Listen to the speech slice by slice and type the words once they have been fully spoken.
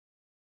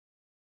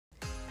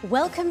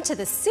Welcome to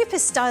the super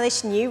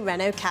stylish new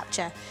Renault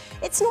Captur.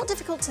 It's not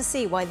difficult to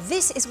see why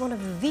this is one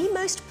of the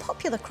most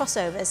popular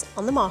crossovers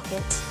on the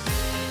market.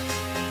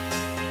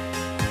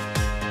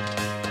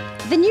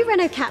 The new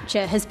Renault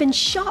Captur has been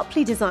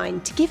sharply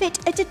designed to give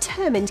it a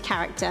determined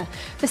character.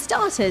 For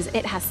starters,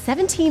 it has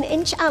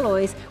 17-inch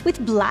alloys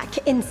with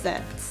black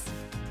inserts.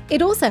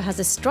 It also has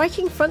a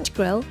striking front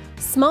grille,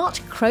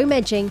 smart chrome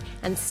edging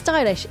and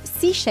stylish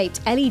C-shaped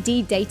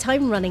LED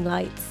daytime running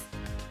lights.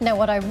 Now,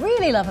 what I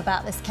really love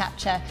about this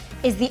Captur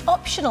is the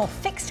optional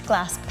fixed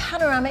glass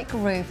panoramic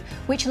roof,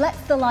 which lets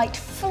the light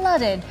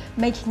flood in,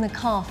 making the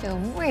car feel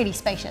really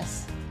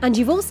spacious. And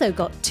you've also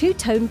got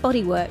two-tone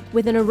bodywork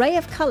with an array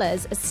of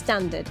colours as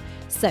standard,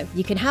 so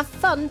you can have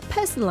fun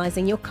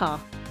personalising your car.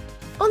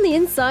 On the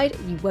inside,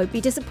 you won't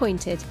be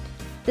disappointed.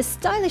 The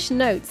stylish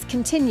notes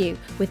continue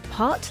with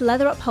part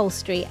leather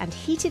upholstery and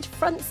heated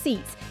front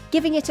seats,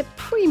 giving it a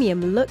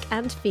premium look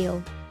and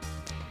feel.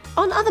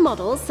 On other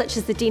models, such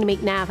as the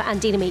Dynamique Nav and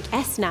Dynamique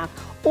S-Nav,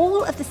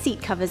 all of the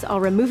seat covers are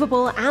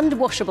removable and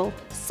washable.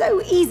 So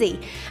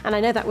easy! And I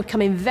know that would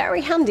come in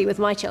very handy with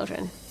my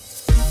children.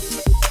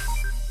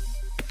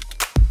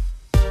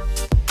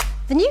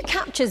 The new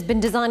Captur's been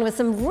designed with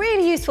some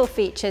really useful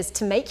features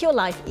to make your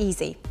life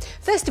easy.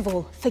 First of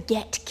all,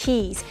 forget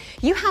keys.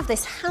 You have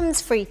this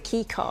hands-free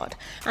key card,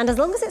 and as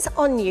long as it's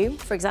on you,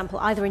 for example,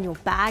 either in your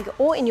bag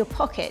or in your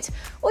pocket,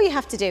 all you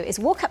have to do is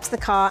walk up to the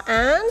car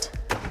and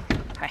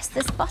press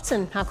this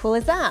button. How cool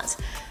is that?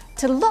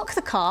 To lock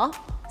the car,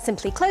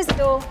 simply close the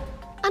door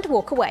and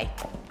walk away.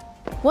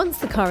 Once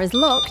the car is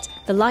locked,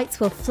 the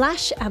lights will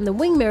flash and the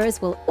wing mirrors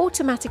will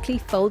automatically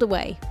fold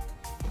away.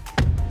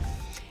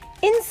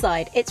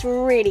 Inside, it's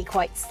really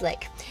quite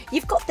slick.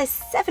 You've got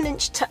this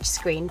 7-inch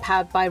touchscreen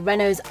powered by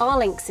Renault's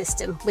R-Link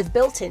system with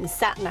built-in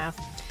sat-nav.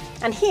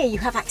 And here you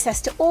have access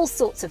to all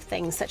sorts of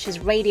things such as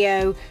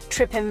radio,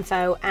 trip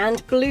info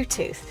and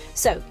Bluetooth,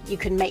 so you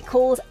can make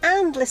calls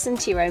and listen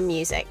to your own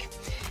music.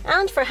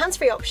 And for a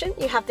hands-free option,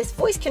 you have this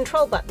voice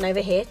control button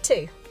over here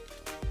too.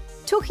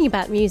 Talking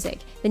about music,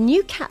 the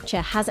new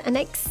Captur has an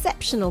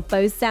exceptional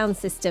Bose sound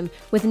system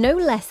with no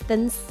less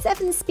than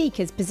 7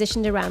 speakers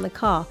positioned around the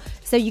car,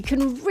 so you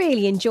can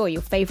really enjoy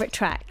your favourite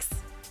tracks.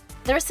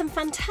 There are some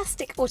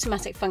fantastic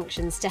automatic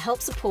functions to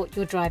help support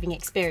your driving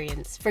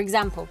experience. For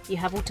example, you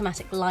have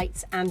automatic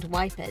lights and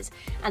wipers.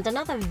 And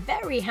another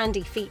very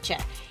handy feature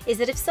is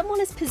that if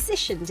someone is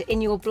positioned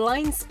in your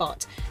blind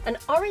spot, an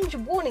orange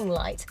warning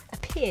light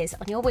appears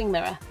on your wing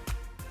mirror.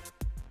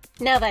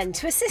 Now then,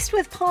 to assist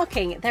with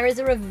parking, there is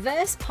a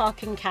reverse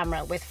parking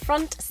camera with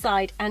front,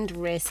 side and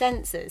rear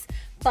sensors.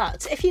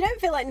 But if you don't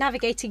feel like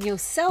navigating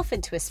yourself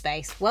into a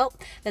space, well,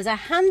 there's a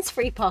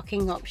hands-free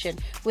parking option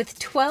with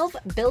 12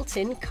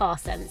 built-in car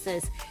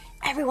sensors.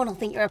 Everyone will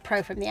think you're a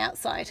pro from the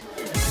outside.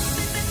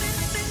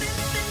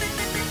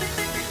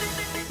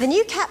 The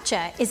new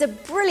Captur is a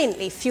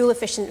brilliantly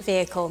fuel-efficient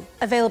vehicle,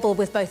 available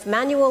with both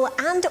manual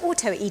and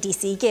auto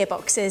EDC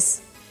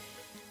gearboxes.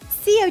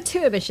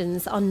 CO2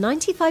 emissions are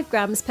 95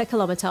 grams per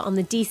kilometre on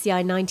the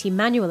DCI 90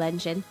 manual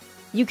engine.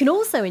 You can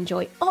also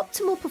enjoy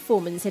optimal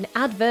performance in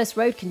adverse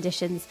road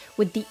conditions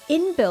with the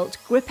inbuilt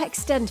Grip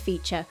Extend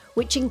feature,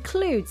 which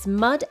includes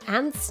mud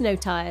and snow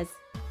tyres.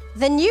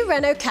 The new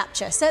Renault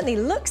Captur certainly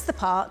looks the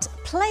part,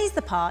 plays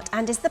the part,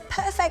 and is the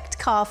perfect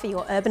car for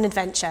your urban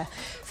adventure.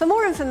 For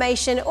more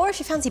information, or if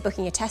you fancy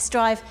booking a test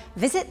drive,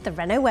 visit the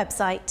Renault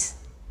website.